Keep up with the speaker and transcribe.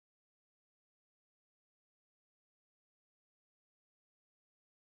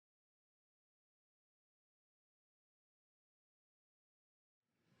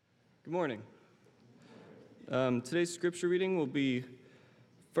Good morning. Today's scripture reading will be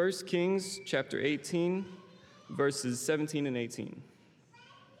 1 Kings chapter 18, verses 17 and 18.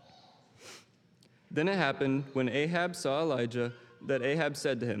 Then it happened, when Ahab saw Elijah, that Ahab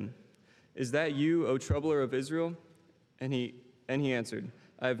said to him, "Is that you, O troubler of Israel?" And he answered,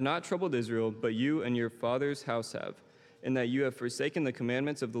 "I have not troubled Israel, but you and your father's house have, in that you have forsaken the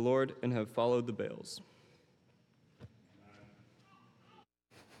commandments of the Lord and have followed the Baals."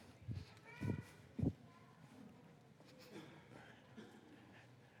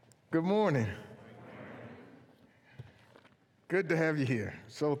 Good morning. Good to have you here.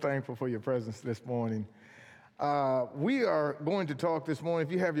 So thankful for your presence this morning. We are going to talk this morning,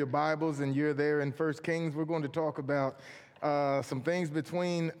 if you have your Bibles and you're there in 1 Kings, we're going to talk about some things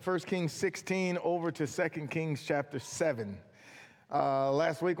between 1 Kings 16 over to 2 Kings chapter 7.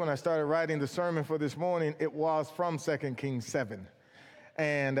 Last week when I started writing the sermon for this morning, it was from 2 Kings 7.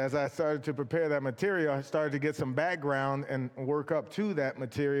 And as I started to prepare that material, I started to get some background and work up to that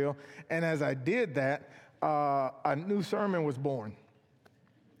material. And as I did that, a new sermon was born,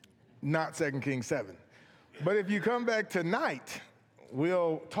 not 2 Kings 7. But if you come back tonight,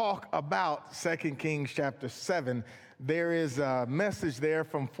 we'll talk about 2 Kings chapter 7. There is a message there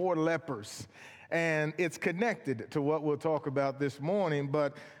from 4 lepers, and it's connected to what we'll talk about this morning.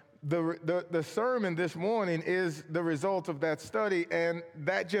 But the sermon this morning is the result of that study, and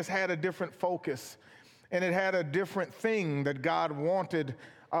that just had a different focus, and it had a different thing that God wanted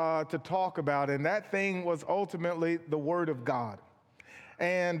to talk about, and that thing was ultimately the Word of God.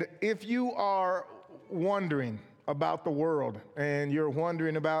 And if you are wondering about the world, and you're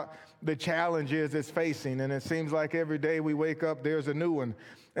wondering about the challenges it's facing, and it seems like every day we wake up, there's a new one,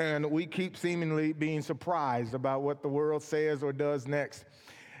 and we keep seemingly being surprised about what the world says or does next.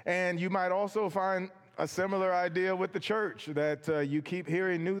 And you might also find a similar idea with the church, that you keep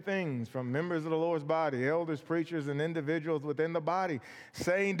hearing new things from members of the Lord's body, elders, preachers, and individuals within the body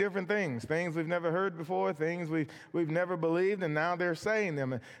saying different things we've never heard before, things we've never believed, and now they're saying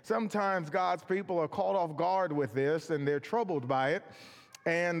them. And sometimes God's people are caught off guard with this, and they're troubled by it,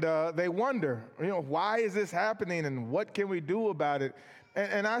 and they wonder, why is this happening, and what can we do about it?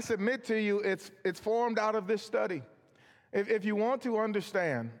 And I submit to you, it's formed out of this study. If you want to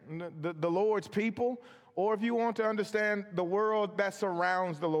understand the Lord's people, or if you want to understand the world that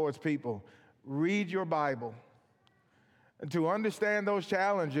surrounds the Lord's people, read your Bible. And to understand those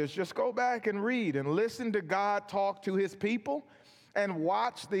challenges, just go back and read and listen to God talk to his people and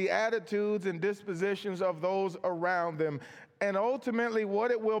watch the attitudes and dispositions of those around them. And ultimately,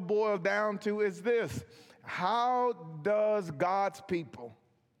 what it will boil down to is this: how does God's people,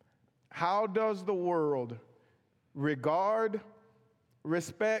 how does the world regard,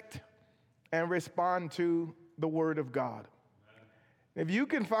 respect, and respond to the Word of God? If you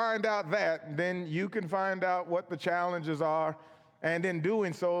can find out that, then you can find out what the challenges are, and in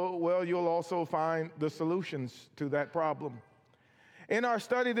doing so, well, you'll also find the solutions to that problem. In our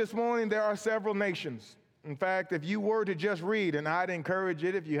study this morning, there are several nations. In fact, if you were to just read, and I'd encourage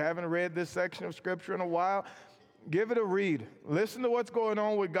it if you haven't read this section of Scripture in a while, give it a read. Listen to what's going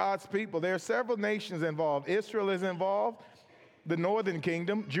on with God's people. There are several nations involved. Israel is involved, the northern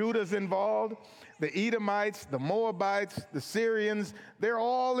kingdom. Judah's involved, the Edomites, the Moabites, the Syrians. They're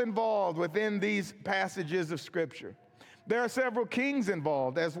all involved within these passages of Scripture. There are several kings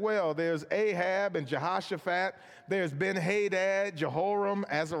involved as well. There's Ahab and Jehoshaphat. There's Ben-Hadad, Jehoram,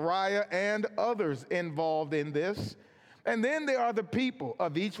 Azariah, and others involved in this. And then there are the people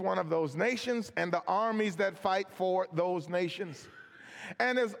of each one of those nations and the armies that fight for those nations.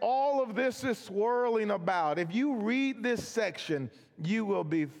 And as all of this is swirling about, if you read this section, you will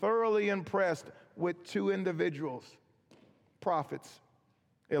be thoroughly impressed with 2 individuals, prophets,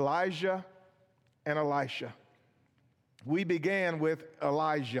 Elijah and Elisha. We began with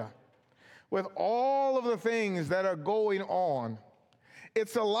Elijah. With all of the things that are going on,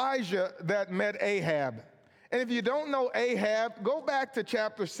 it's Elijah that met Ahab. And if you don't know Ahab, go back to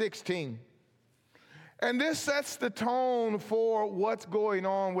chapter 16. And this sets the tone for what's going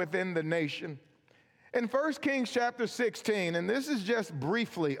on within the nation. In 1 Kings chapter 16, and this is just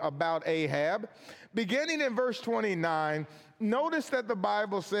briefly about Ahab, beginning in verse 29, notice that the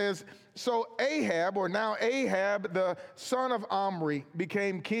Bible says, "So Ahab, or now Ahab, the son of Omri,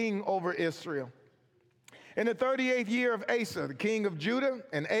 became king over Israel. In the 38th year of Asa, the king of Judah,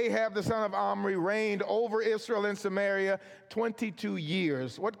 and Ahab the son of Omri reigned over Israel and Samaria 22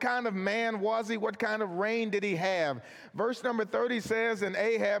 years. What kind of man was he? What kind of reign did he have? Verse number 30 says, "And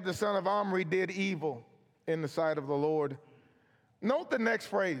Ahab the son of Omri did evil in the sight of the Lord." Note the next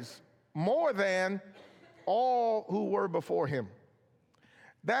phrase, "more than all who were before him."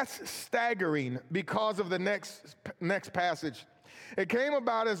 That's staggering because of the next passage. It came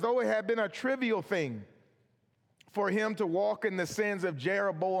about as though it had been a trivial thing for him to walk in the sins of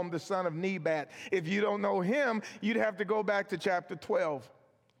Jeroboam, the son of Nebat. If you don't know him, you'd have to go back to chapter 12.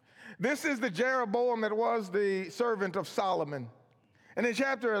 This is the Jeroboam that was the servant of Solomon. And in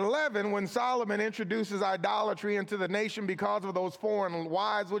chapter 11, when Solomon introduces idolatry into the nation because of those foreign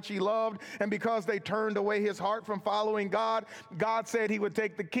wives which he loved, and because they turned away his heart from following God, God said he would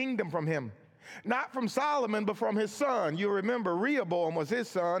take the kingdom from him. Not from Solomon, but from his son. You remember Rehoboam was his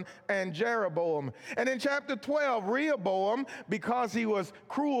son, and Jeroboam. And in chapter 12, Rehoboam, because he was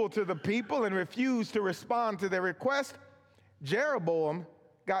cruel to the people and refused to respond to their request, Jeroboam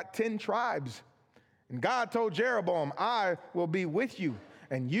got 10 tribes. And God told Jeroboam, I will be with you,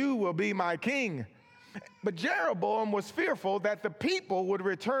 and you will be my king. But Jeroboam was fearful that the people would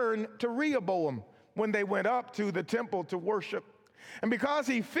return to Rehoboam when they went up to the temple to worship. And because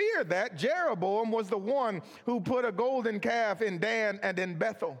he feared that, Jeroboam was the one who put a golden calf in Dan and in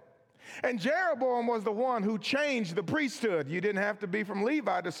Bethel. And Jeroboam was the one who changed the priesthood. You didn't have to be from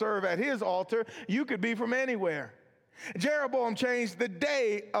Levi to serve at his altar. You could be from anywhere. Jeroboam changed the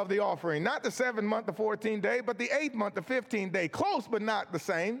day of the offering, not the 7th month, the 14th day, but the 8th month, the 15th day. Close, but not the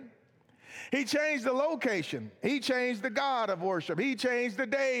same. He changed the location. He changed the God of worship. He changed the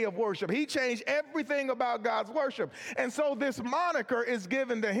day of worship. He changed everything about God's worship. And so this moniker is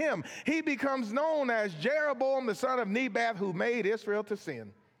given to him. He becomes known as Jeroboam, the son of Nebat, who made Israel to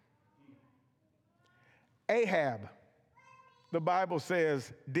sin. Ahab, the Bible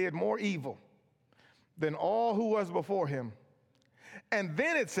says, did more evil than all who was before him. And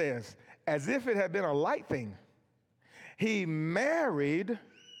then it says, as if it had been a light thing, he married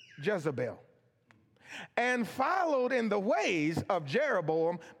Jezebel and followed in the ways of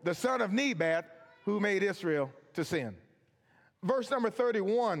Jeroboam, the son of Nebat, who made Israel to sin. Verse number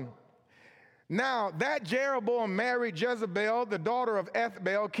 31. Now that Jeroboam married Jezebel, the daughter of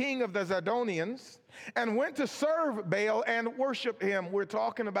Ethbaal, king of the Zidonians, and went to serve Baal and worship him. We're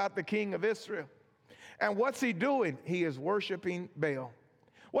talking about the king of Israel. And what's he doing? He is worshiping Baal.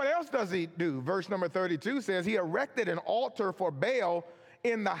 What else does he do? Verse number 32 says, he erected an altar for Baal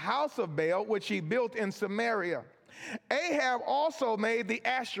in the house of Baal, which he built in Samaria. Ahab also made the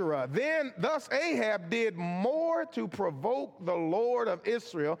Asherah. Thus Ahab did more to provoke the Lord of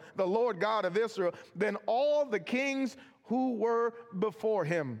Israel, the Lord God of Israel, than all the kings who were before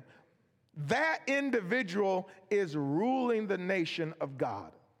him. That individual is ruling the nation of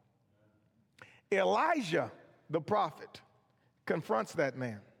God. Elijah, the prophet, confronts that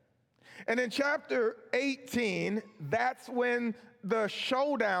man. And in chapter 18, that's when the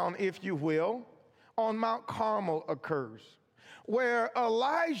showdown, if you will, on Mount Carmel occurs, where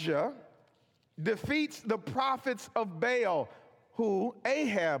Elijah defeats the prophets of Baal, who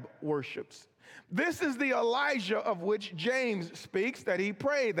Ahab worships. This is the Elijah of which James speaks, that he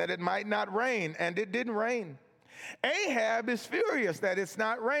prayed that it might not rain, and it didn't rain. Ahab is furious that it's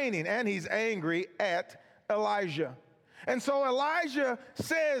not raining, and he's angry at Elijah. And so Elijah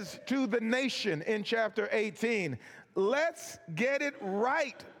says to the nation in chapter 18, let's get it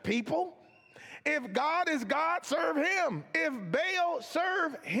right, people. If God is God, serve him. If Baal,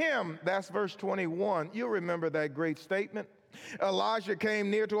 serve him. That's verse 21. You'll remember that great statement. Elijah came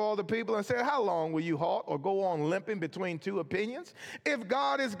near to all the people and said, how long will you halt or go on limping between two opinions? If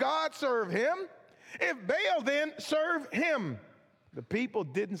God is God, serve him. If Baal, then serve him. The people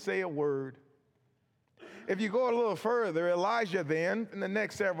didn't say a word. If you go a little further, Elijah then, in the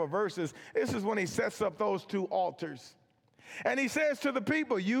next several verses, this is when he sets up those two altars. And he says to the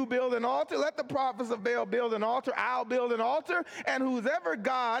people, you build an altar, let the prophets of Baal build an altar, I'll build an altar, and whoever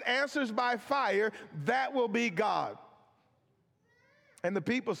God answers by fire, that will be God. And the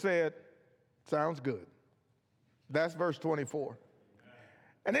people said, sounds good. That's verse 24.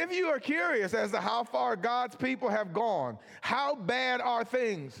 And if you are curious as to how far God's people have gone, how bad are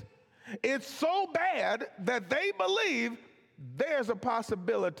things? It's so bad that they believe there's a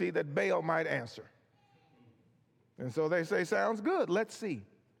possibility that Baal might answer. And so they say, sounds good, let's see.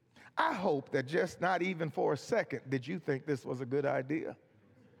 I hope that just not even for a second did you think this was a good idea.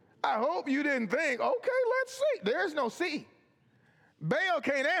 I hope you didn't think, okay, let's see. There's no see. Baal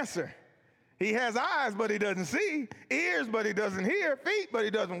can't answer. He has eyes, but he doesn't see, ears, but he doesn't hear, feet, but he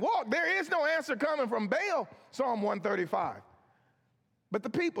doesn't walk. There is no answer coming from Baal, Psalm 135. But the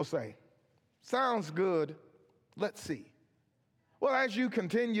people say, sounds good, let's see. Well, as you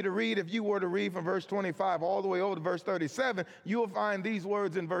continue to read, if you were to read from verse 25 all the way over to verse 37, you will find these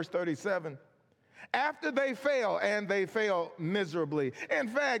words in verse 37. After they fail, and they fail miserably. In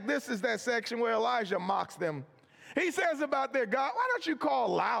fact, this is that section where Elijah mocks them. He says about their God, why don't you call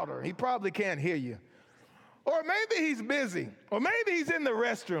louder? He probably can't hear you. Or maybe he's busy, or maybe he's in the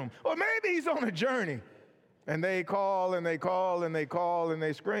restroom, or maybe he's on a journey. And they call and they call and they call and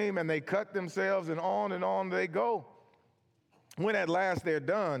they scream and they cut themselves and on they go. When at last they're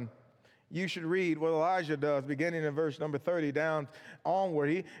done, you should read what Elijah does, beginning in verse number 30 down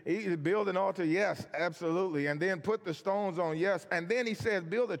onward. He build an altar, yes, absolutely. And then put the stones on, yes. And then he says,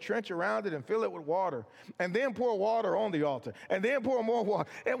 build a trench around it and fill it with water. And then pour water on the altar. And then pour more water.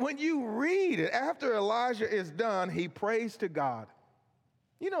 And when you read it, after Elijah is done, he prays to God.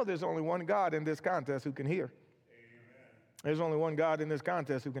 You know there's only one God in this contest who can hear. Amen. There's only one God in this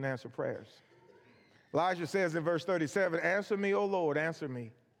contest who can answer prayers. Elijah says in verse 37, answer me, O Lord, answer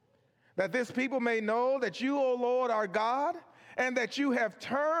me, that this people may know that you, O Lord, are God, and that you have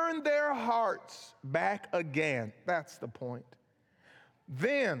turned their hearts back again. That's the point.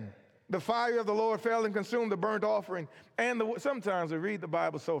 Then the fire of the Lord fell and consumed the burnt offering. And sometimes we read the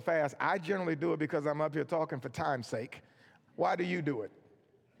Bible so fast. I generally do it because I'm up here talking for time's sake. Why do you do it?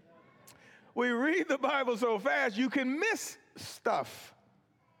 We read the Bible so fast, you can miss stuff.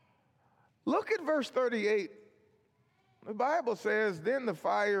 Look at verse 38. The Bible says, then the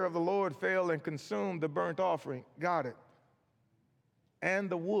fire of the Lord fell and consumed the burnt offering. Got it. And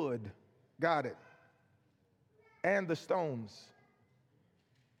the wood. Got it. And the stones.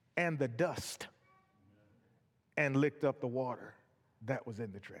 And the dust. And licked up the water that was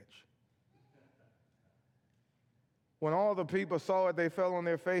in the trench. When all the people saw it, they fell on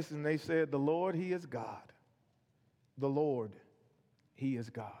their faces and they said, the Lord, he is God. The Lord, he is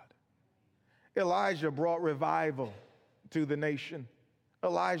God. Elijah brought revival to the nation.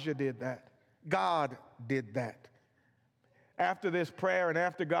 Elijah did that. God did that. After this prayer and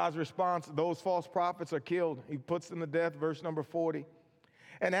after God's response, those false prophets are killed. He puts them to death, verse number 40.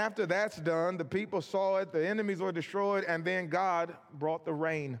 And after that's done, the people saw it, the enemies were destroyed, and then God brought the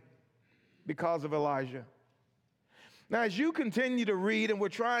rain because of Elijah. Now, as you continue to read, and we're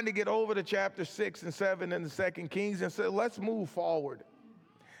trying to get over to chapter 6 and 7 in the 2 Kings, and so let's move forward.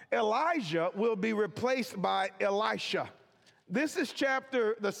 Elijah will be replaced by Elisha. This is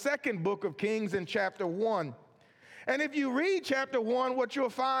the second book of Kings in chapter 1. And if you read chapter 1, what you'll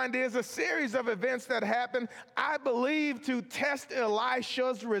find is a series of events that happen, I believe, to test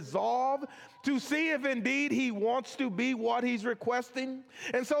Elisha's resolve, to see if indeed he wants to be what he's requesting.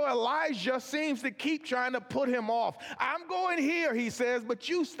 And so Elijah seems to keep trying to put him off. I'm going here, he says, but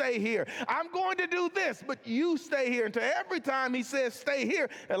you stay here. I'm going to do this, but you stay here. And to every time he says, stay here,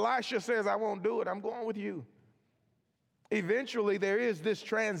 Elisha says, I won't do it. I'm going with you. Eventually, there is this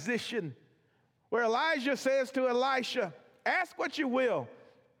transition where Elijah says to Elisha, ask what you will.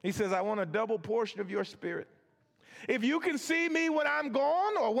 He says, I want a double portion of your spirit. If you can see me when I'm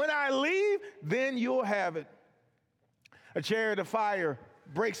gone or when I leave, then you'll have it. A chariot of fire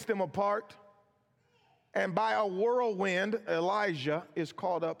breaks them apart, and by a whirlwind, Elijah is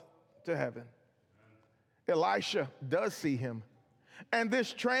caught up to heaven. Elisha does see him. And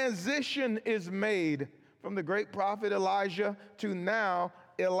this transition is made from the great prophet Elijah to now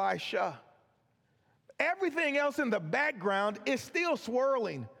Elisha. Everything else in the background is still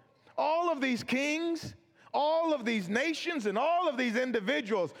swirling. All of these kings, all of these nations, and all of these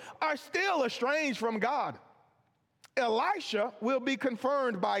individuals are still estranged from God. Elisha will be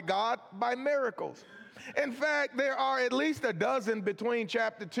confirmed by God by miracles. In fact, there are at least a dozen between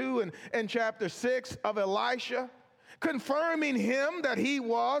chapter 2 and chapter 6 of Elisha, confirming him that he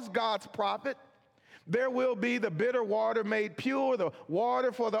was God's prophet. There will be the bitter water made pure, the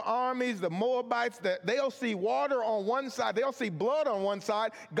water for the armies, the Moabites, that they'll see water on one side, they'll see blood on one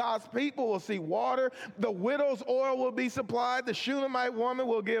side, God's people will see water, the widow's oil will be supplied, the Shunammite woman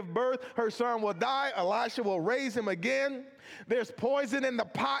will give birth, her son will die, Elisha will raise him again. There's poison in the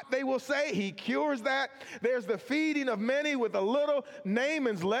pot, they will say. He cures that. There's the feeding of many with a little.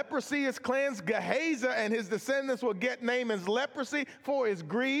 Naaman's leprosy is cleansed. Gehazi and his descendants will get Naaman's leprosy for his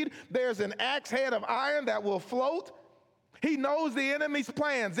greed. There's an axe head of iron that will float. He knows the enemy's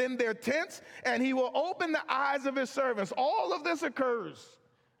plans in their tents, and he will open the eyes of his servants. All of this occurs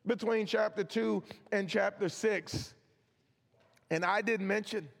between chapter 2 and chapter 6. And I did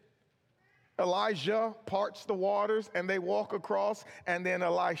mention Elijah parts the waters and they walk across, and then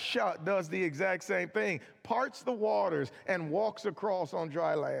Elisha does the exact same thing, parts the waters and walks across on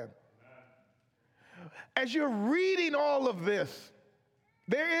dry land. As you're reading all of this,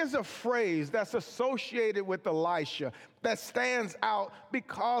 there is a phrase that's associated with Elisha that stands out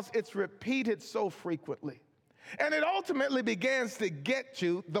because it's repeated so frequently. And it ultimately begins to get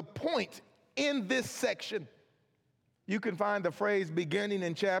to the point in this section. You can find the phrase beginning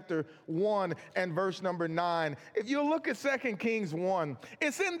in chapter 1 and verse number 9. If you look at 2 Kings 1,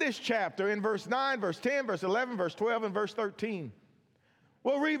 it's in this chapter in verse 9, verse 10, verse 11, verse 12, and verse 13.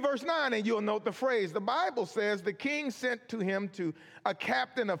 We'll read verse 9 and you'll note the phrase. The Bible says the king sent to him to a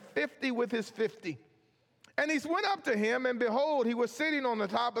captain of 50 with his 50. And he went up to him, and behold, he was sitting on the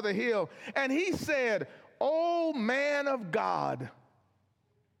top of the hill. And he said, O man of God.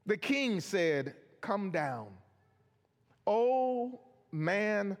 The king said, come down. O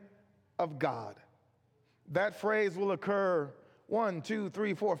man of God. That phrase will occur 1, 2,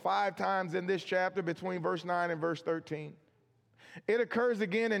 3, 4, 5 times in this chapter between verse 9 and verse 13. It occurs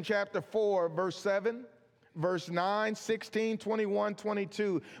again in chapter 4, verse 7, verse 9, 16, 21,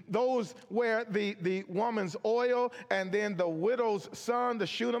 22. Those where the woman's oil and then the widow's son, the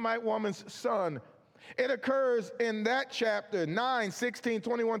Shunammite woman's son. It occurs in that chapter 9, 16,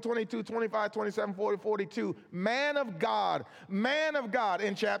 21, 22, 25, 27, 40, 42. Man of God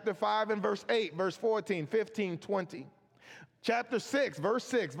in chapter 5 and verse 8, verse 14, 15, 20. Chapter 6, verse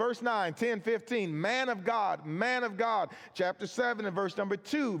 6, verse 9, 10, 15, man of God, man of God. Chapter 7 and verse number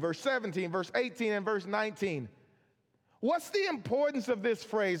 2, verse 17, verse 18, and verse 19. What's the importance of this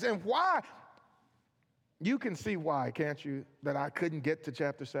phrase and why? You can see why, can't you, that I couldn't get to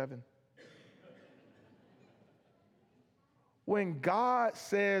chapter 7? When God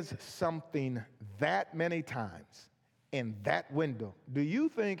says something that many times in that window, do you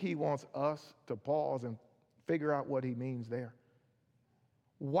think he wants us to pause and figure out what he means there?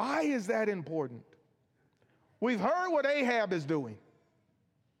 Why is that important? We've heard what Ahab is doing.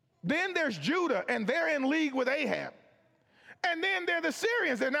 Then there's Judah, and they're in league with Ahab. And then there are the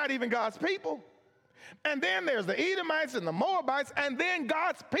Syrians, they're not even God's people. And then there's the Edomites and the Moabites, and then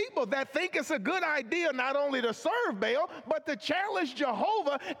God's people that think it's a good idea not only to serve Baal, but to challenge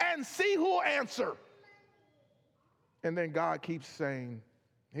Jehovah and see who will answer. And then God keeps saying,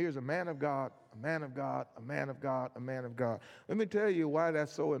 here's a man of God, a man of God, a man of God, a man of God. Let me tell you why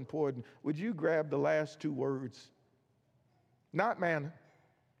that's so important. Would you grab the last two words? Not man,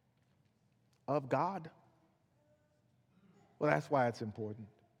 of God. Well, that's why it's important.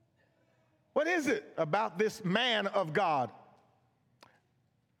 What is it about this man of God?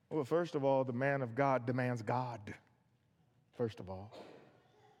 Well, first of all, the man of God demands God, first of all.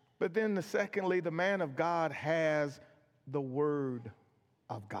 But then secondly, the man of God has the word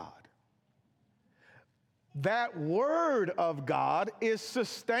of God. That word of God is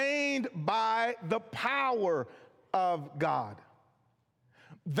sustained by the power of God.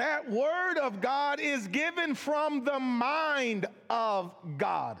 That word of God is given from the mind of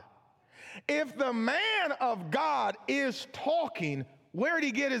God. If the man of God is talking, where did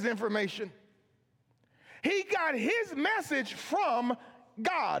he get his information? He got his message from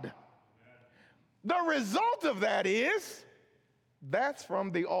God. The result of that is, that's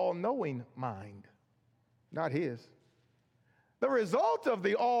from the all-knowing mind, not his. The result of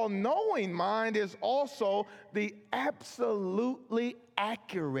the all-knowing mind is also the absolutely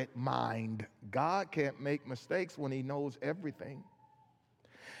accurate mind. God can't make mistakes when he knows everything.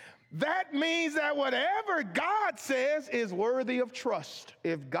 That means that whatever God says is worthy of trust.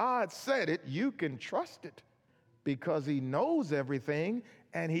 If God said it, you can trust it because he knows everything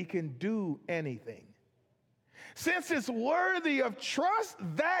and he can do anything. Since it's worthy of trust,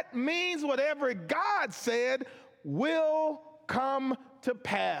 that means whatever God said will come to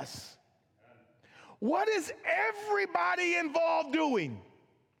pass. What is everybody involved doing?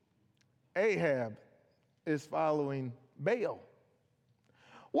 Ahab is following Baal.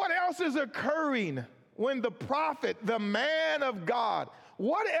 What else is occurring when the prophet, the man of God,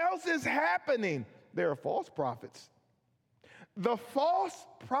 what else is happening? There are false prophets. The false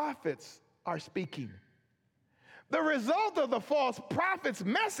prophets are speaking. The result of the false prophet's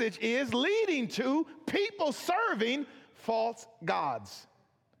message is leading to people serving false gods.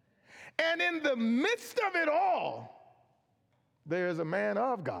 And in the midst of it all, there's a man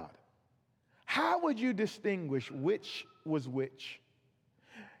of God. How would you distinguish which was which?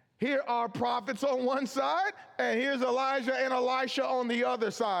 Here are prophets on one side, and here's Elijah and Elisha on the other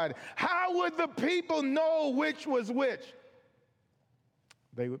side. How would the people know which was which?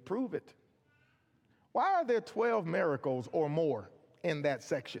 They would prove it. Why are there 12 miracles or more in that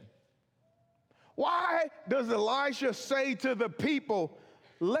section? Why does Elisha say to the people,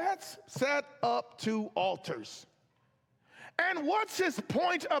 let's set up 2 altars? And what's his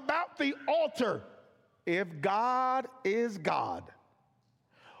point about the altar? If God is God,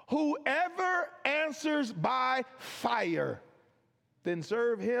 whoever answers by fire, then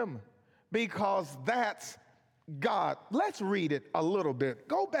serve him, because that's God. Let's read it a little bit.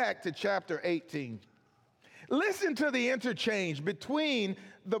 Go back to chapter 18. Listen to the interchange between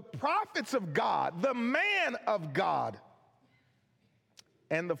the prophets of God, the man of God,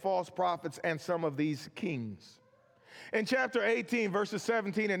 and the false prophets and some of these kings. In chapter 18, verses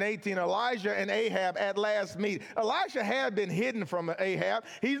 17 and 18, Elijah and Ahab at last meet. Elijah had been hidden from Ahab.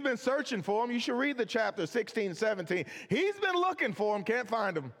 He's been searching for him. You should read the chapter 16, 17. He's been looking for him, can't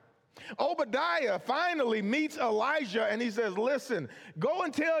find him. Obadiah finally meets Elijah and he says, listen, go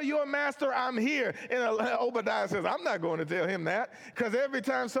and tell your master I'm here. And Obadiah says, I'm not going to tell him that, because every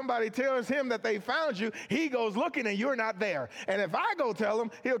time somebody tells him that they found you, he goes looking and you're not there. And if I go tell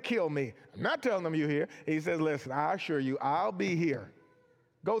him, he'll kill me. I'm not telling him you're here. He says, listen, I assure you, I'll be here.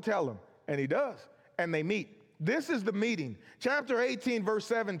 Go tell him. And he does. And they meet. This is the meeting. Chapter 18, verse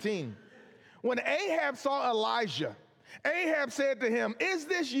 17. When Ahab saw Elijah, Ahab said to him, is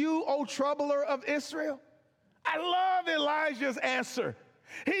this you, O troubler of Israel? I love Elijah's answer.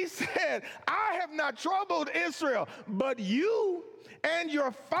 He said, I have not troubled Israel, but you and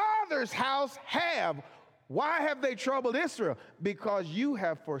your father's house have. Why have they troubled Israel? Because you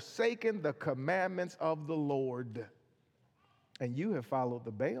have forsaken the commandments of the Lord, and you have followed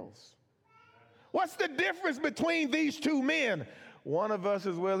the Baals. What's the difference between these two men? One of us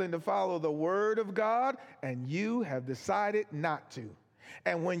is willing to follow the word of God, and you have decided not to.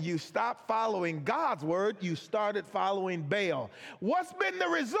 And when you stopped following God's word, you started following Baal. What's been the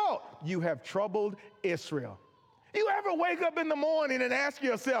result? You have troubled Israel. You ever wake up in the morning and ask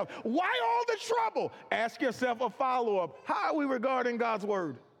yourself, why all the trouble? Ask yourself a follow-up. How are we regarding God's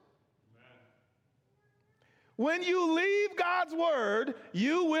word? When you leave God's word,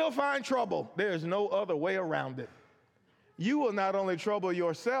 you will find trouble. There's no other way around it. You will not only trouble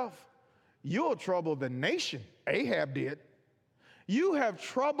yourself, you'll trouble the nation. Ahab did. You have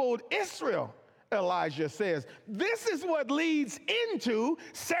troubled Israel, Elijah says. This is what leads into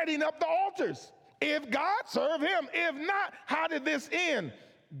setting up the altars. If God, serve him. If not, how did this end?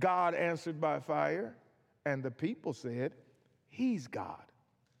 God answered by fire, and the people said, he's God.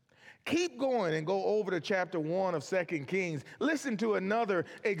 Keep going and go over to chapter 1 of 2 Kings. Listen to another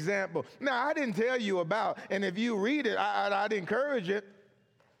example. Now, I didn't tell you about, and if you read it, I'd encourage it.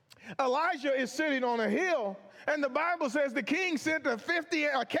 Elijah is sitting on a hill, and the Bible says the king sent a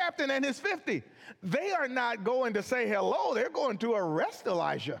captain and his 50. They are not going to say hello. They're going to arrest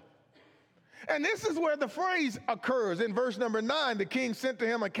Elijah. And this is where the phrase occurs. In verse number 9, the king sent to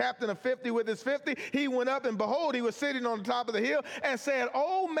him a captain of 50 with his 50. He went up, and behold, he was sitting on the top of the hill and said,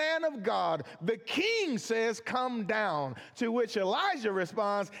 O man of God, the king says, come down. To which Elijah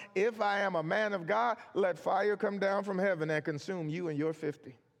responds, if I am a man of God, let fire come down from heaven and consume you and your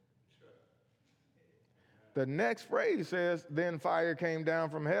 50. The next phrase says, then fire came down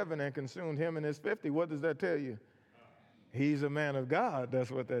from heaven and consumed him and his 50. What does that tell you? He's a man of God. That's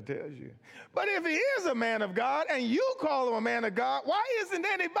what that tells you. But if he is a man of God and you call him a man of God, why isn't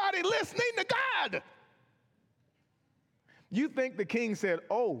anybody listening to God? You think the king said,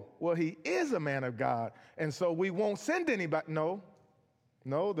 oh, well, he is a man of God, and so we won't send anybody. No,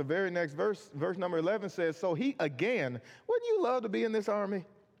 the very next verse number 11 says, so he again, wouldn't you love to be in this army?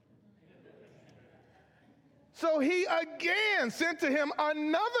 So he again sent to him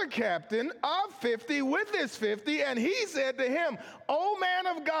another captain of 50 with his 50, and he said to him, O man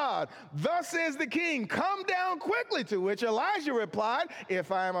of God, thus says the king, come down quickly. To which Elijah replied,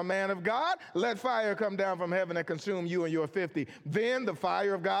 if I am a man of God, let fire come down from heaven and consume you and your 50. Then the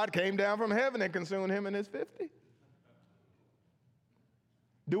fire of God came down from heaven and consumed him and his 50.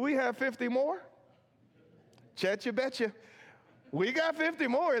 Do we have 50 more? Chet you betcha. We got 50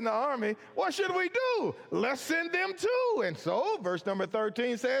 more in the army. What should we do? Let's send them too. And so, verse number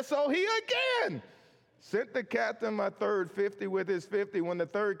 13 says, so he again sent the captain a third 50 with his 50. When the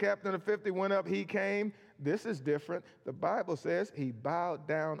third captain of 50 went up, he came. This is different. The Bible says he bowed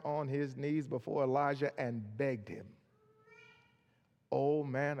down on his knees before Elijah and begged him, O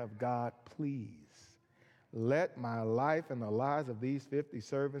man of God, please let my life and the lives of these 50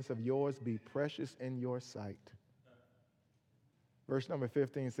 servants of yours be precious in your sight. Verse number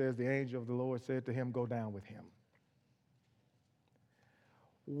 15 says, the angel of the Lord said to him, go down with him.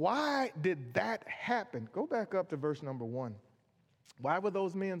 Why did that happen? Go back up to verse number 1. Why were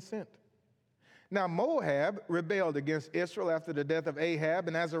those men sent? Now, Moab rebelled against Israel after the death of Ahab,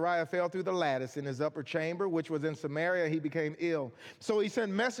 and Azariah fell through the lattice in his upper chamber, which was in Samaria. He became ill. So he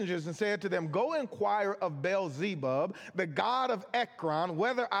sent messengers and said to them, go inquire of Beelzebub, the god of Ekron,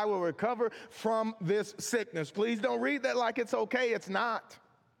 whether I will recover from this sickness. Please don't read that like it's okay. It's not.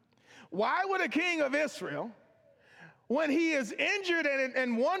 Why would a king of Israel, when he is injured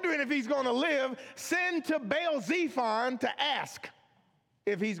and wondering if he's going to live, send to Baal-zephon to ask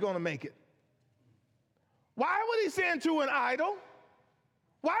if he's going to make it? Why would he send to an idol?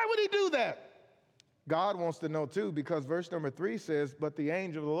 Why would he do that? God wants to know too, because verse number 3 says, but the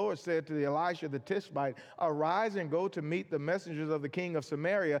angel of the Lord said to Elisha the Tishbite, arise and go to meet the messengers of the king of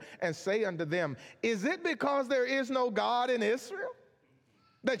Samaria and say unto them, is it because there is no God in Israel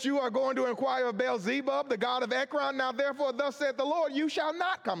that you are going to inquire of Beelzebub, the god of Ekron? Now therefore thus saith the Lord, you shall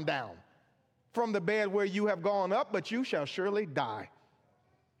not come down from the bed where you have gone up, but you shall surely die.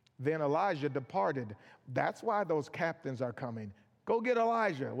 Then Elijah departed. That's why those captains are coming. Go get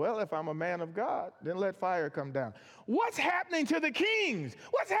Elijah. Well, if I'm a man of God, then let fire come down. What's happening to the kings?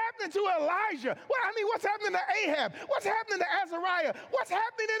 What's happening to Elijah? What's happening to Ahab? What's happening to Azariah? What's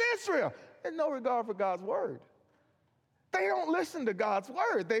happening in Israel? In no regard for God's word. They don't listen to God's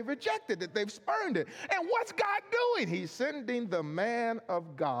word. They've rejected it. They've spurned it. And what's God doing? He's sending the man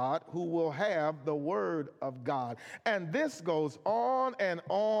of God who will have the word of God. And this goes on and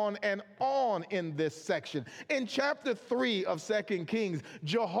on and on in this section. In chapter 3 of 2 Kings,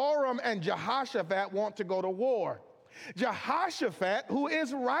 Jehoram and Jehoshaphat want to go to war. Jehoshaphat, who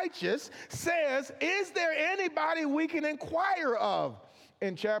is righteous, says, is there anybody we can inquire of?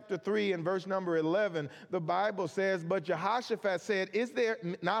 In chapter 3 and verse number 11, the Bible says, but Jehoshaphat said, is there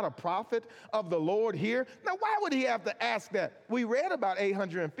not a prophet of the Lord here? Now, why would he have to ask that? We read about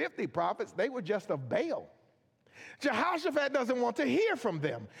 850 prophets. They were just of Baal. Jehoshaphat doesn't want to hear from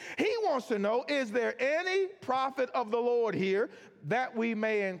them. He wants to know, is there any prophet of the Lord here that we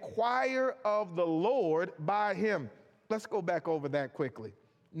may inquire of the Lord by him? Let's go back over that quickly.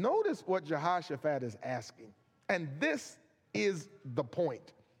 Notice what Jehoshaphat is asking. And this is the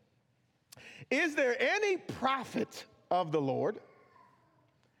point. Is there any prophet of the Lord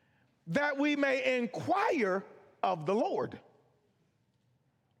that we may inquire of the Lord?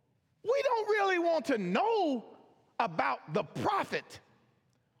 We don't really want to know about the prophet.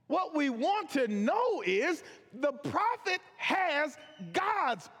 What we want to know is the prophet has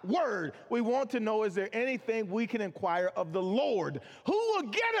God's word. We want to know, is there anything we can inquire of the Lord? Who will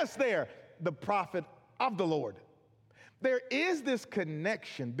get us there? The prophet of the Lord. There is this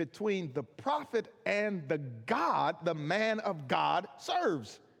connection between the prophet and the God the man of God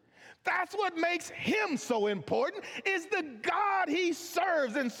serves. That's what makes him so important, is the God he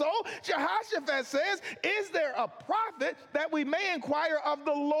serves. And so Jehoshaphat says, is there a prophet that we may inquire of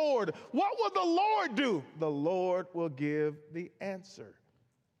the Lord? What will the Lord do? The Lord will give the answer.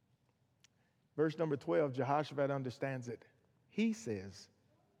 Verse number 12, Jehoshaphat understands it. He says,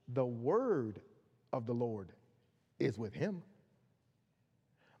 the word of the Lord is with him.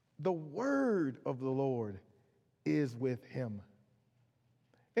 The word of the Lord is with him.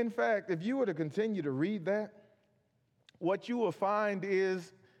 In fact, if you were to continue to read that, what you will find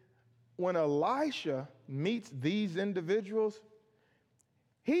is when Elisha meets these individuals,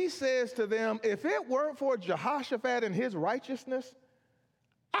 he says to them, if it weren't for Jehoshaphat and his righteousness,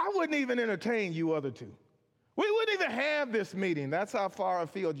 I wouldn't even entertain you other two. We wouldn't even have this meeting. That's how far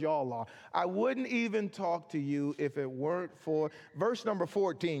afield y'all are. I wouldn't even talk to you if it weren't for verse number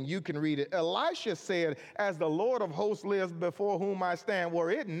 14. You can read it. Elisha said, as the Lord of hosts lives before whom I stand,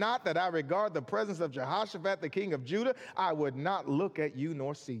 were it not that I regard the presence of Jehoshaphat, the king of Judah, I would not look at you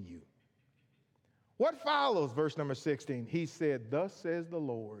nor see you. What follows? Verse number 16. He said, thus says the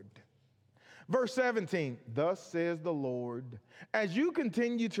Lord. Verse 17, thus says the Lord. As you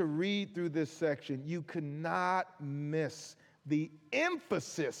continue to read through this section, you cannot miss the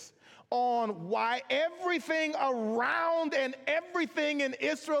emphasis on why everything around and everything in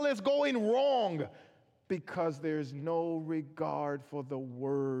Israel is going wrong, because there's no regard for the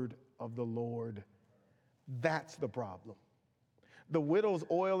word of the Lord. That's the problem. The widow's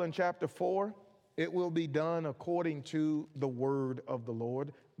oil in chapter 4, it will be done according to the word of the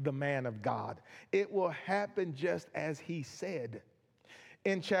Lord, the man of God. It will happen just as he said.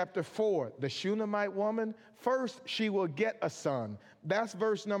 In chapter 4, the Shunammite woman, first she will get a son. That's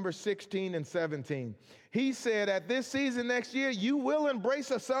verse number 16 and 17. He said, at this season next year, you will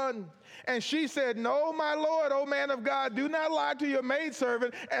embrace a son. And she said, no, my Lord, O man of God, do not lie to your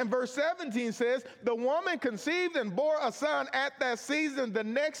maidservant. And verse 17 says, the woman conceived and bore a son at that season the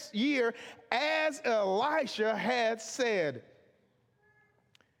next year, as Elisha had said.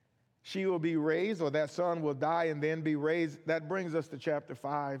 She will be raised, or that son will die and then be raised. That brings us to chapter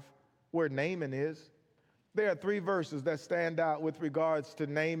 5, where Naaman is. There are 3 verses that stand out with regards to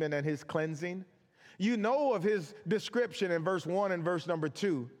Naaman and his cleansing. You know of his description in verse 1 and verse number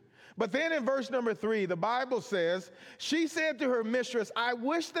 2. But then in verse number 3, the Bible says, she said to her mistress, I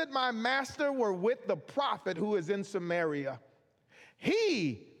wish that my master were with the prophet who is in Samaria.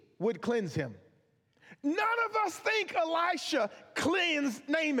 He would cleanse him. None of us think Elisha cleansed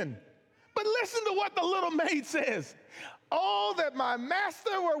Naaman. But But listen to what the little maid says. Oh, that my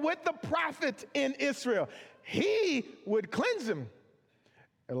master were with the prophet in Israel. He would cleanse him.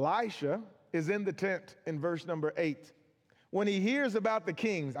 Elisha is in the tent in verse number 8. When he hears about the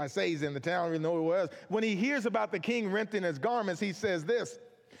king, I say he's in the town, I don't even know who it was. When he hears about the king renting his garments, he says this.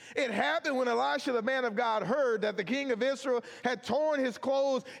 It happened when Elisha, the man of God, heard that the king of Israel had torn his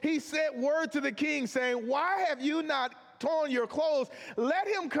clothes. He sent word to the king saying, why have you not torn your clothes? Let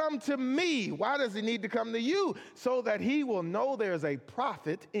him come to me. Why does he need to come to you? So that he will know there's a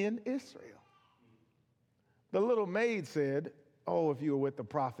prophet in Israel. The little maid said, oh, if you were with the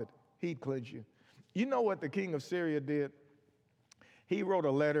prophet, he'd cleanse you. You know what the king of Syria did? He wrote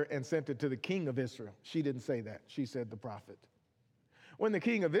a letter and sent it to the king of Israel. She didn't say that. She said the prophet. When the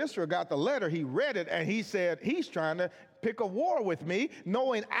king of Israel got the letter, he read it and he said, he's trying to pick a war with me,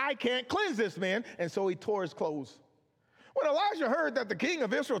 knowing I can't cleanse this man. And so he tore his clothes. When Elijah heard that the king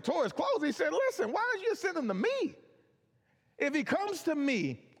of Israel tore his clothes, he said, listen, why don't you send him to me? If he comes to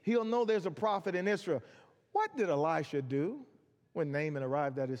me, he'll know there's a prophet in Israel. What did Elisha do when Naaman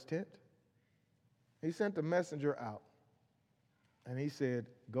arrived at his tent? He sent a messenger out and he said,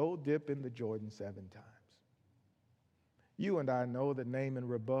 go dip in the Jordan 7 times. You and I know that Naaman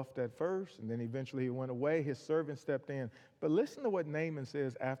rebuffed at first, and then eventually he went away. His servant stepped in. But listen to what Naaman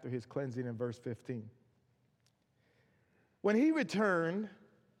says after his cleansing in verse 15. When he returned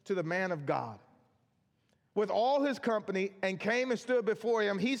to the man of God with all his company and came and stood before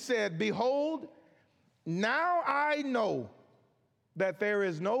him, he said, behold, now I know that there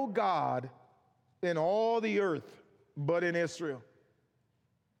is no God in all the earth but in Israel.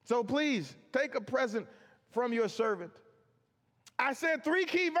 So please take a present from your servant. I said 3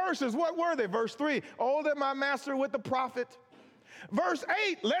 key verses. What were they? Verse 3, oh, that my master with the prophet. Verse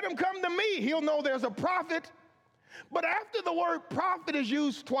 8, let him come to me. He'll know there's a prophet. But after the word prophet is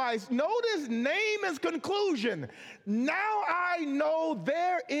used twice, notice Naaman's conclusion. Now I know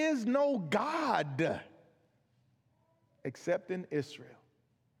there is no God except in Israel.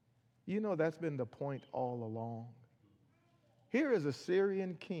 You know that's been the point all along. Here is a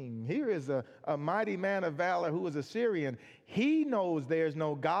Syrian king. Here is a mighty man of valor who is a Syrian. He knows there's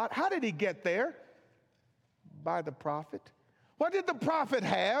no God. How did he get there? By the prophet. What did the prophet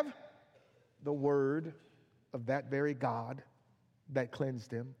have? The word of that very God that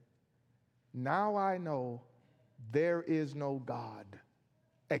cleansed him. Now I know there is no God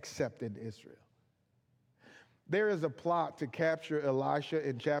except in Israel. There is a plot to capture Elisha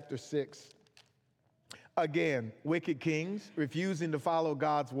in chapter 6. Again, wicked kings refusing to follow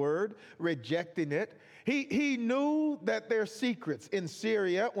God's word, rejecting it. He knew that their secrets in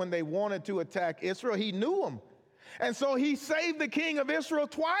Syria when they wanted to attack Israel, he knew them. And so he saved the king of Israel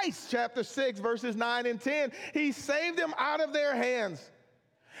twice, chapter 6, verses 9 and 10. He saved them out of their hands.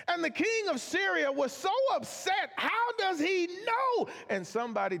 And the king of Syria was so upset. How does he know? And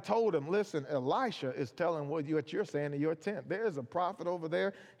somebody told him, listen, Elisha is telling what you're saying in your tent. There's a prophet over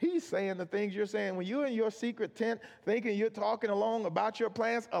there. He's saying the things you're saying. When you're in your secret tent thinking you're talking along about your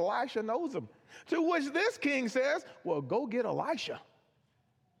plans, Elisha knows them. To which this king says, well, go get Elisha.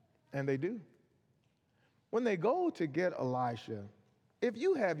 And they do. When they go to get Elisha, if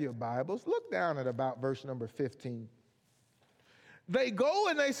you have your Bibles, look down at about verse number 15. They go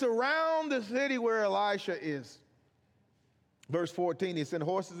and they surround the city where Elisha is. Verse 14, he sent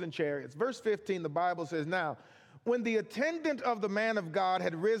horses and chariots. Verse 15, the Bible says, now, when the attendant of the man of God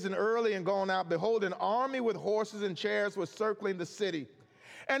had risen early and gone out, behold, an army with horses and chariots was circling the city.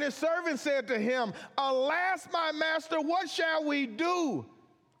 And his servant said to him, alas, my master, what shall we do?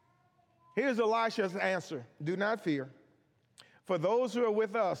 Here's Elisha's answer. Do not fear, for those who are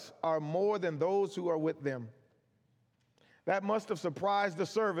with us are more than those who are with them. That must have surprised the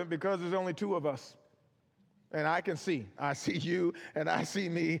servant because there's only 2 of us. And I can see. I see you, and I see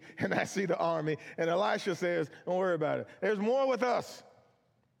me, and I see the army. And Elisha says, don't worry about it. There's more with us.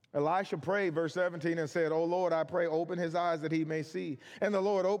 Elisha prayed, verse 17, and said, O Lord, I pray, open his eyes that he may see. And the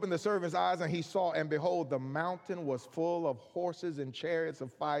Lord opened the servant's eyes, and he saw, and behold, the mountain was full of horses and chariots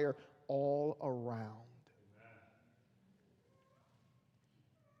of fire all around.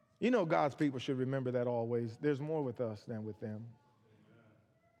 You know, God's people should remember that always. There's more with us than with them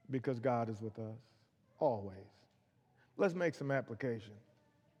because God is with us always. Let's make some application.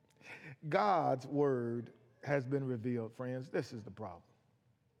 God's word has been revealed, friends. This is the problem.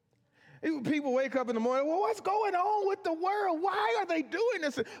 People wake up in the morning, well, what's going on with the world? Why are they doing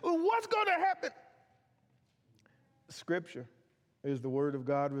this? What's going to happen? Scripture is the word of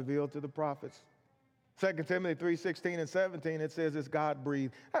God revealed to the prophets. 2 Timothy 3:16 and 17, it says it's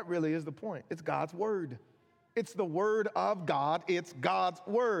God-breathed. That really is the point. It's God's word. It's the word of God. It's God's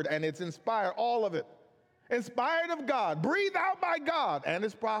word, and it's inspired, all of it. Inspired of God, breathed out by God, and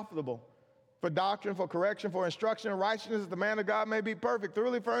it's profitable for doctrine, for correction, for instruction in righteousness, that the man of God may be perfect,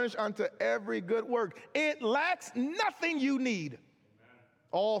 thoroughly furnished unto every good work. It lacks nothing you need.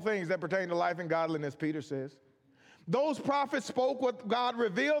 All things that pertain to life and godliness, Peter says. Those prophets spoke what God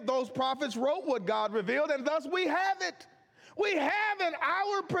revealed. Those prophets wrote what God revealed, and thus we have it. We have in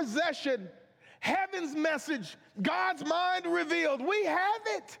our possession heaven's message, God's mind revealed. We have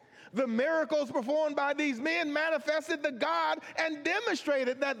it. The miracles performed by these men manifested the God and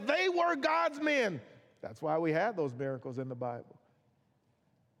demonstrated that they were God's men. That's why we have those miracles in the Bible.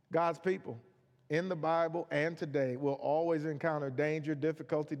 God's people in the Bible and today will always encounter danger,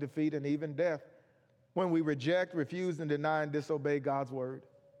 difficulty, defeat, and even death when we reject, refuse, and deny and disobey God's word.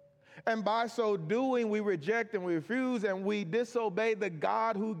 And by so doing, we reject and we refuse and we disobey the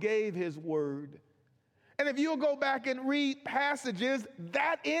God who gave his word. And if you'll go back and read passages,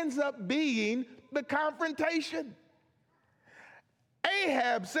 that ends up being the confrontation.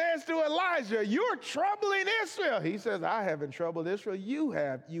 Ahab says to Elijah, you're troubling Israel. He says, I haven't troubled Israel. You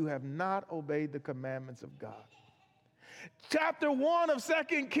have. You have not obeyed the commandments of God. Chapter 1 of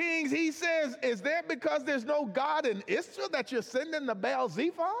 2 Kings, he says, is that because there's no God in Israel that you're sending the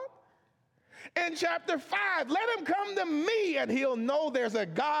Baal-zephon? In chapter 5, let him come to me and he'll know there's a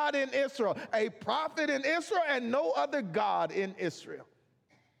God in Israel, a prophet in Israel, and no other God in Israel.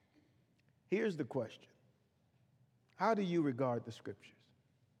 Here's the question. How do you regard the scriptures?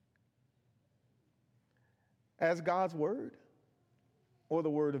 As God's word or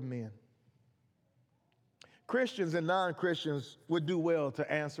the word of men? Christians and non-Christians would do well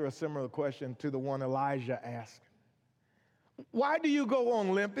to answer a similar question to the one Elijah asked. Why do you go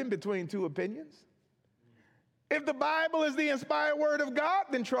on limping between two opinions? If the Bible is the inspired word of God,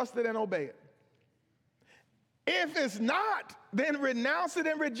 then trust it and obey it. If it's not, then renounce it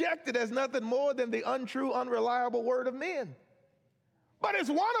and reject it as nothing more than the untrue, unreliable word of men. But it's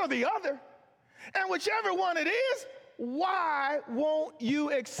one or the other. And whichever one it is, why won't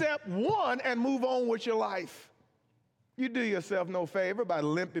you accept one and move on with your life? You do yourself no favor by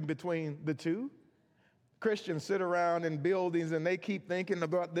limping between the two. Christians sit around in buildings and they keep thinking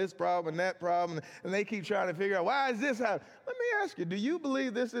about this problem and that problem, and they keep trying to figure out, why is this happening? Let me ask you, do you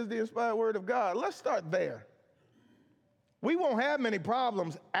believe this is the inspired word of God? Let's start there. We won't have many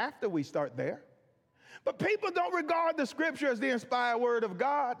problems after we start there. But people don't regard the scripture as the inspired word of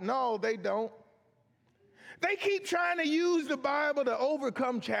God. No, they don't. They keep trying to use the Bible to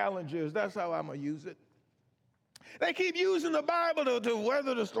overcome challenges. That's how I'm going to use it. They keep using the Bible to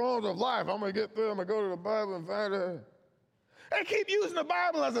weather the storms of life. I'm going to get through. I'm going to go to the Bible and find out. They keep using the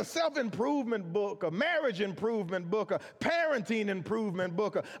Bible as a self-improvement book, a marriage improvement book, a parenting improvement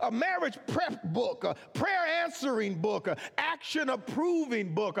book, a marriage prep book, a prayer answering book, a action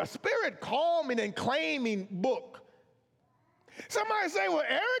approving book, a spirit calming and claiming book. Somebody say, well,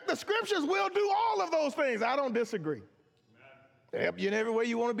 Eric, the scriptures will do all of those things. I don't disagree. They help you in every way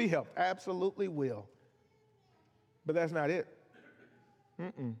you want to be helped. Absolutely will. But that's not it.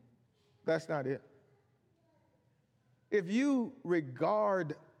 That's not it. If you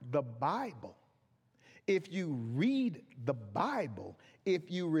regard the Bible, if you read the Bible, if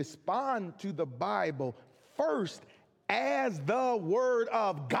you respond to the Bible first as the Word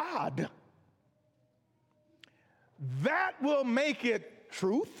of God, that will make it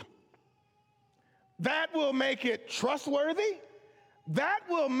truth. That will make it trustworthy. That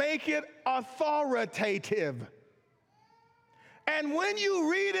will make it authoritative. And when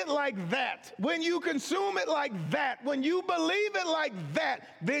you read it like that, when you consume it like that, when you believe it like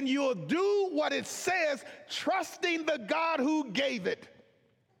that, then you'll do what it says, trusting the God who gave it.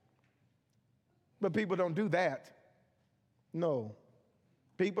 But people don't do that. No.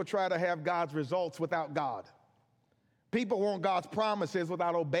 People try to have God's results without God. People want God's promises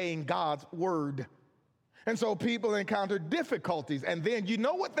without obeying God's word. And so people encounter difficulties. And then you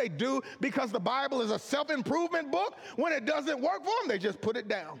know what they do? Because the Bible is a self-improvement book, when it doesn't work for them, they just put it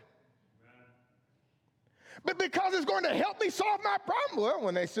down. But because it's going to help me solve my problem,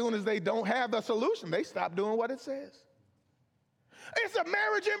 well, as soon as they don't have the solution, they stop doing what it says. It's a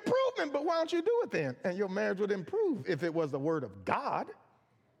marriage improvement, but why don't you do it then? And your marriage would improve if it was the word of God.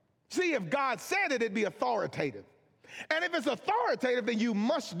 See, if God said it, it'd be authoritative. And if it's authoritative, then you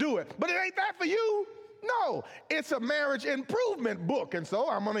must do it. But it ain't that for you. No, it's a marriage improvement book. And so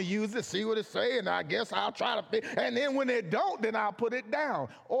I'm going to use it, see what it says, and I guess I'll try to fit. And then when it don't, then I'll put it down.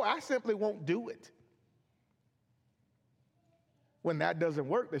 Or I simply won't do it. When that doesn't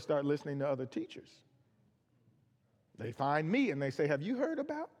work, they start listening to other teachers. They find me and they say, have you heard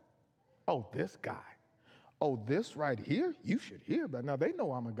about? Oh, this guy. Oh, this right here, you should hear. But now they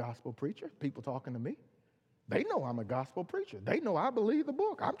know I'm a gospel preacher. People talking to me. They know I'm a gospel preacher. They know I believe the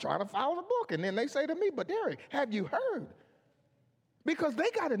book. I'm trying to follow the book. And then they say to me, but Derek, have you heard? Because they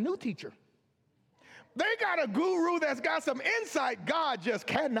got a new teacher. They got a guru that's got some insight God just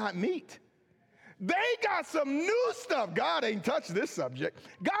cannot meet. They got some new stuff. God ain't touched this subject.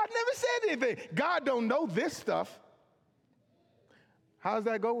 God never said anything. God don't know this stuff. How's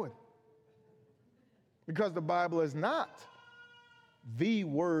that going? Because the Bible is not the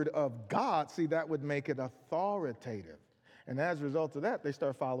word of God. See, that would make it authoritative. And as a result of that, they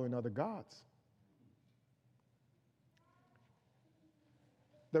start following other gods.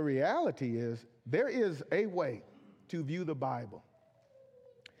 The reality is, there is a way to view the Bible.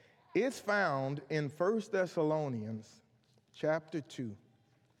 It's found in 1 Thessalonians chapter 2.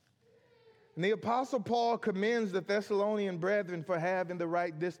 And the Apostle Paul commends the Thessalonian brethren for having the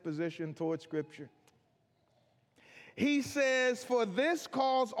right disposition toward Scripture. He says, for this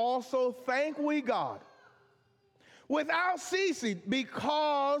cause also thank we God, without ceasing,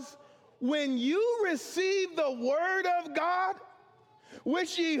 because when you received the word of God,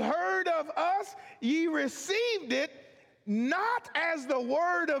 which ye heard of us, ye received it not as the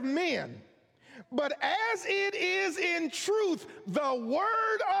word of men, but as it is in truth the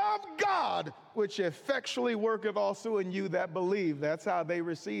word of God, which effectually worketh also in you that believe. That's how they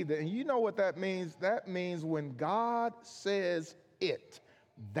received it. And you know what that means? That means when God says it,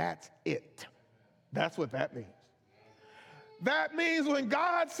 that's it. That's what that means. That means when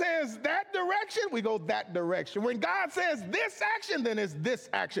God says that direction, we go that direction. When God says this action, then it's this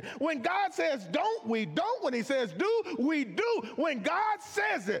action. When God says don't, we don't. When he says do, we do. When God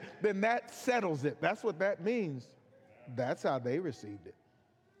says it, then that settles it. That's what that means. That's how they received it.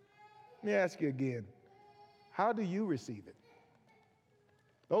 Let me ask you again, how do you receive it?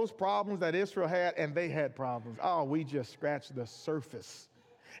 Those problems that Israel had, and they had problems, oh, we just scratched the surface.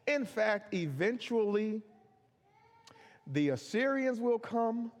 In fact, eventually, the Assyrians will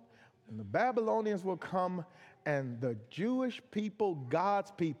come, and the Babylonians will come, and the Jewish people,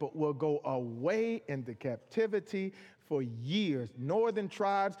 God's people, will go away into captivity for years. Northern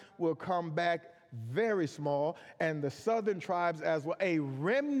tribes will come back very small, and the southern tribes as well. A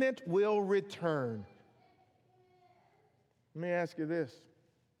remnant will return. Let me ask you this.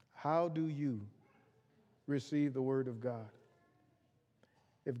 How do you receive the word of God?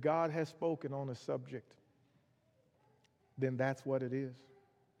 If God has spoken on a subject, then that's what it is.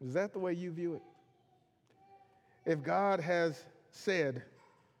 Is that the way you view it? If God has said,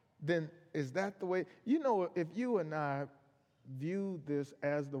 then is that the way? You know, if you and I view this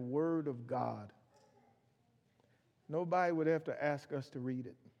as the word of God, nobody would have to ask us to read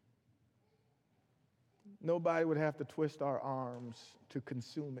it. Nobody would have to twist our arms to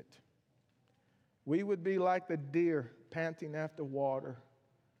consume it. We would be like the deer panting after water.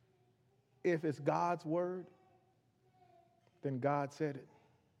 If it's God's word, then God said it.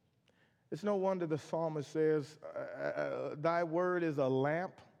 It's no wonder the psalmist says, thy word is a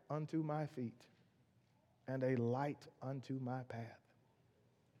lamp unto my feet and a light unto my path.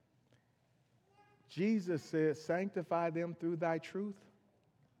 Jesus said, sanctify them through thy truth.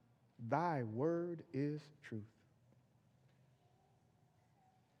 Thy word is truth.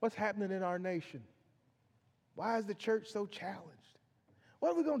 What's happening in our nation? Why is the church so challenged?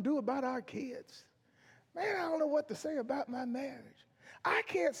 What are we going to do about our kids? Man, I don't know what to say about my marriage. I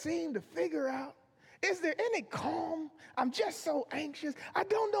can't seem to figure out, is there any calm? I'm just so anxious. I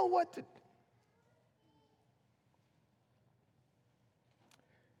don't know what to do.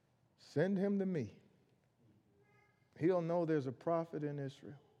 Send him to me. He'll know there's a prophet in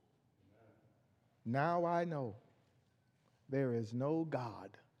Israel. Now I know there is no God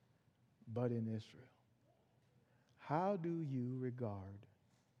but in Israel. How do you regard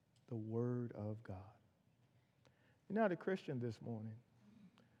the word of God? You're not a Christian this morning,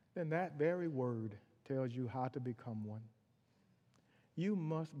 then that very word tells you how to become one. You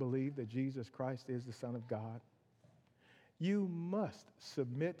must believe that Jesus Christ is the Son of God. You must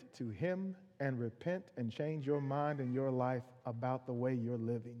submit to him and repent and change your mind and your life about the way you're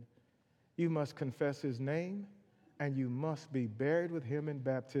living. You must confess his name, and you must be buried with him in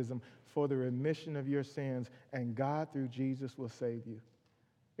baptism for the remission of your sins, and God through Jesus will save you.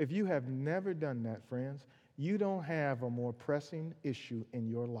 If you have never done that, friends, you don't have a more pressing issue in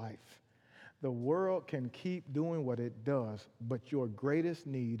your life. The world can keep doing what it does, but your greatest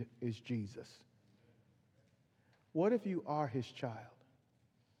need is Jesus. What if you are his child?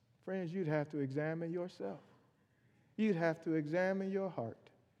 Friends, you'd have to examine yourself. You'd have to examine your heart.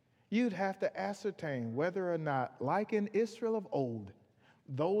 You'd have to ascertain whether or not, like in Israel of old,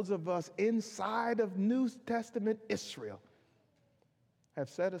 those of us inside of New Testament Israel have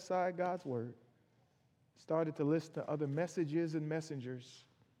set aside God's word, started to listen to other messages and messengers,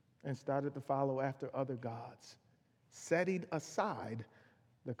 and started to follow after other gods, setting aside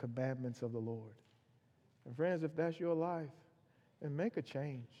the commandments of the Lord. And friends, if that's your life, then make a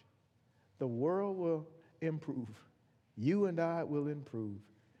change. The world will improve. You and I will improve.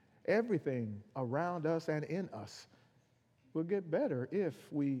 Everything around us and in us will get better if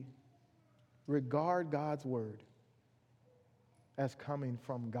we regard God's word as coming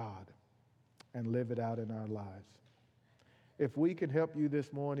from God and live it out in our lives. If we can help you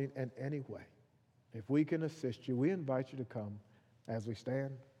this morning in any way, if we can assist you, we invite you to come as we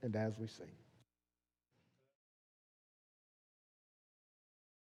stand and as we sing.